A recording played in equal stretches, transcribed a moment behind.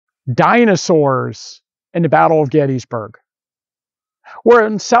Dinosaurs in the Battle of Gettysburg. We're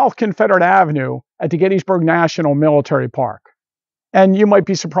in South Confederate Avenue at the Gettysburg National Military Park. And you might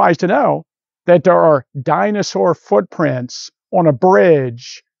be surprised to know that there are dinosaur footprints on a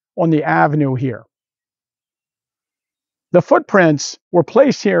bridge on the avenue here. The footprints were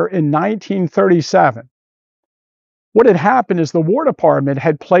placed here in 1937. What had happened is the War Department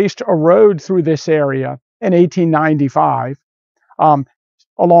had placed a road through this area in 1895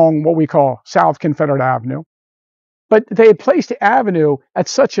 along what we call South Confederate Avenue. But they had placed the avenue at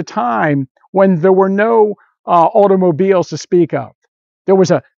such a time when there were no automobiles to speak of. There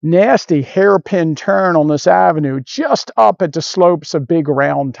was a nasty hairpin turn on this avenue just up at the slopes of Big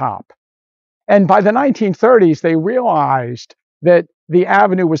Round Top. And by the 1930s, they realized that the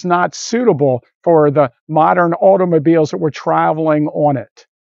avenue was not suitable for the modern automobiles that were traveling on it.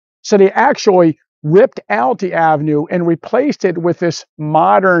 So they actually ripped out the avenue and replaced it with this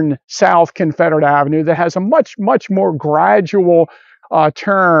modern South Confederate Avenue that has a much more gradual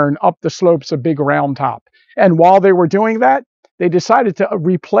turn up the slopes of Big Round Top. And while they were doing that, they decided to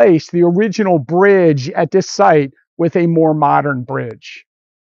replace the original bridge at this site with a more modern bridge.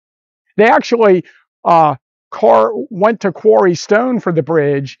 They actually went to quarry stone for the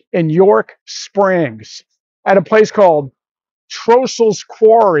bridge in York Springs at a place called Trossel's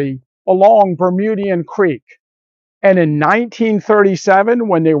Quarry along Bermudian Creek. And in 1937,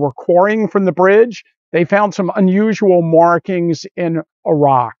 when they were quarrying from the bridge, they found some unusual markings in a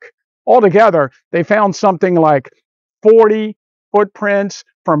rock. Altogether, they found something like 40 footprints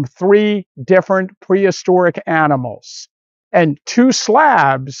from 3 different prehistoric animals. And 2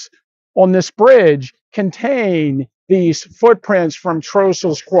 slabs on this bridge contain these footprints from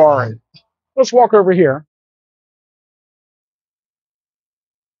Trossel's Quarry. Let's walk over here.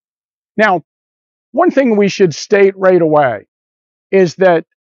 Now, one thing we should state right away is that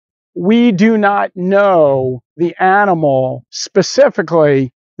we do not know the animal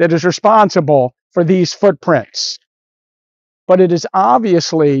specifically that is responsible for these footprints, but it is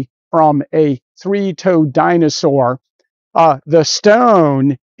obviously from a 3-toed dinosaur. The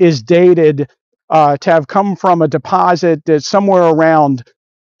stone is dated to have come from a deposit that's somewhere around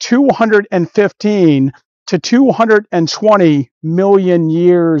 215 to 220 million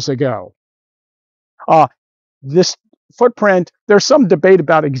years ago. This footprint, there's some debate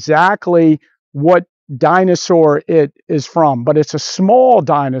about exactly what dinosaur it is from, but it's a small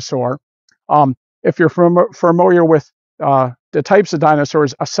dinosaur. If you're familiar with the types of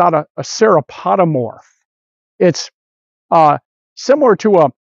dinosaurs, a sauropodomorph. It's similar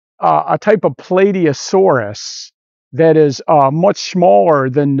to a type of Plateosaurus that is much smaller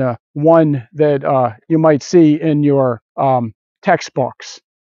than the one that you might see in your textbooks.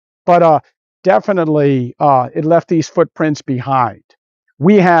 But definitely, it left these footprints behind.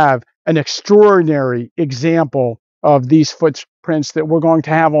 We have an extraordinary example of these footprints that we're going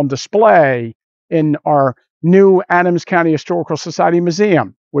to have on display in our new Adams County Historical Society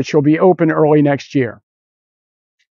Museum, which will be open early next year.